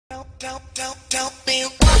Don't be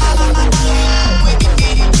why we be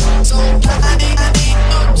so blind.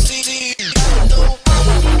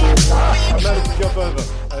 I managed to jump over.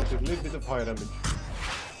 I took a little bit of fire damage.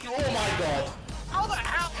 Oh my god! How the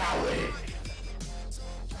hell? Howie!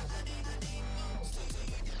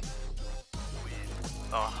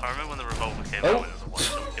 Oh, I remember when the revolver came out when it was a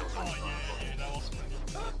one-shot kill. Oh yeah, that was funny.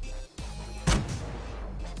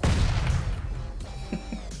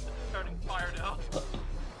 Starting fire now.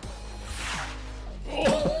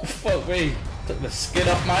 Oh, fuck me! Took the skin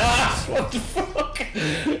off my ass! What the fuck?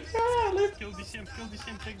 Ah, look. Kill the shimp,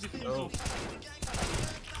 take the fuse off.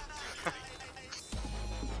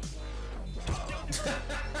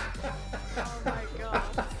 Oh my god.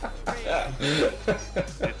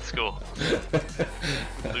 Good score.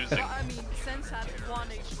 Losing. Well, I mean, Sense had 1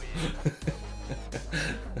 HP.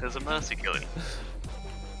 There's a mercy killing.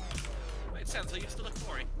 Wait, Sense, are you still at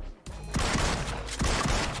 40?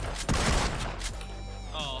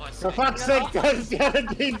 Oh, I see. For fuck's sake, guys,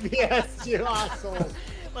 17 PS, you asshole!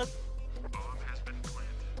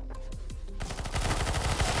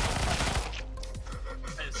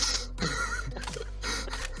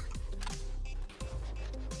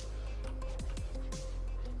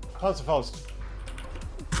 Panzerfaust.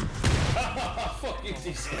 Fuck you,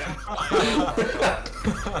 DCM.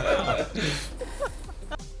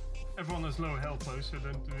 Everyone has low health though, so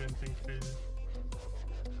don't do anything crazy.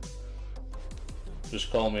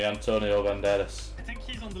 Just call me Antonio Banderas. I think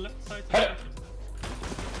he's on the left side. Hey.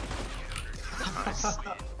 Nice.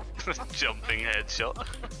 Jumping headshot.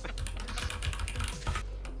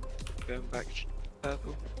 Going back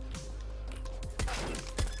purple.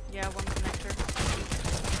 Yeah, one connector.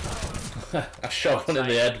 I shot one in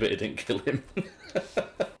the head, but it didn't kill him.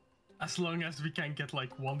 As long as we can get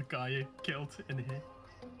like one guy killed in here.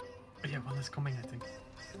 Oh, yeah, one is coming, I think.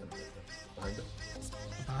 Behind us.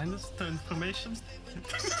 Behind us, turn formation.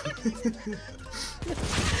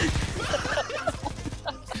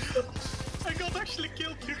 I got actually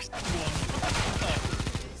killed just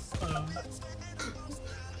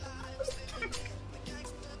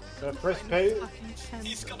one. Press pay.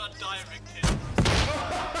 He's gonna direct hit.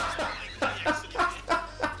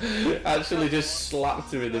 Actually just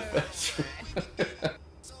slapped him in the face.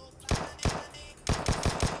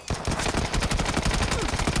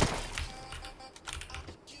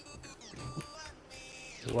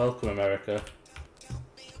 You're welcome, America.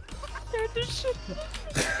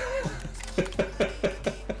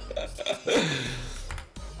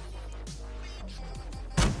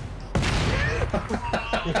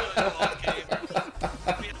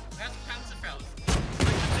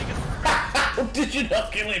 How did you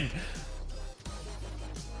not kill him?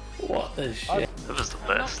 What the shit? That was the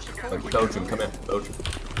best. Oh, Belgium, come in. Belgium.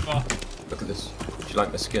 Oh, Look at this. Do you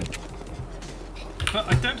like my skin? but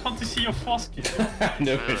I don't want to see your foreskin.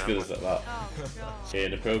 Nobody's gonna say that. Oh god.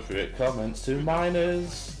 Inappropriate comments to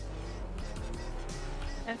minors.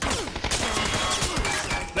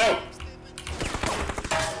 No!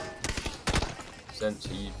 Sense,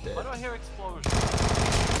 are you dead? Why do I hear explosion?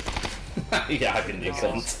 Yeah, I can do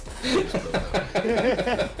cunt.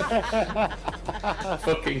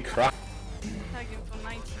 Fucking crap. Tagging for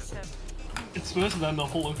 97. It's worse than the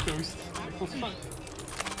Holocaust. It was fun.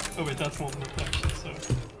 Oh wait, that's not an attraction,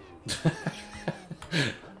 so...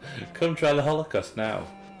 Come try the Holocaust now.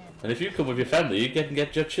 And if you come with your family, you can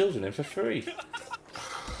get your children in for free.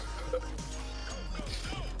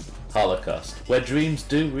 Holocaust, where dreams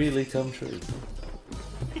do really come true.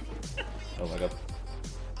 Oh my god.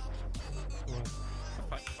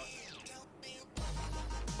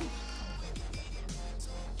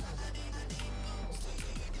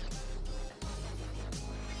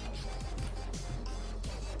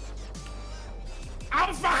 How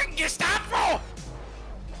the fuck you stand for?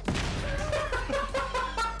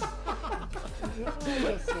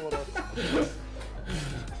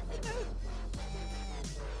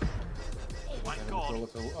 Oh my god.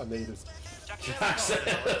 I need it. Jackson!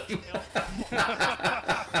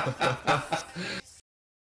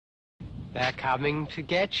 They're coming to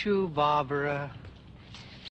get you, Barbara.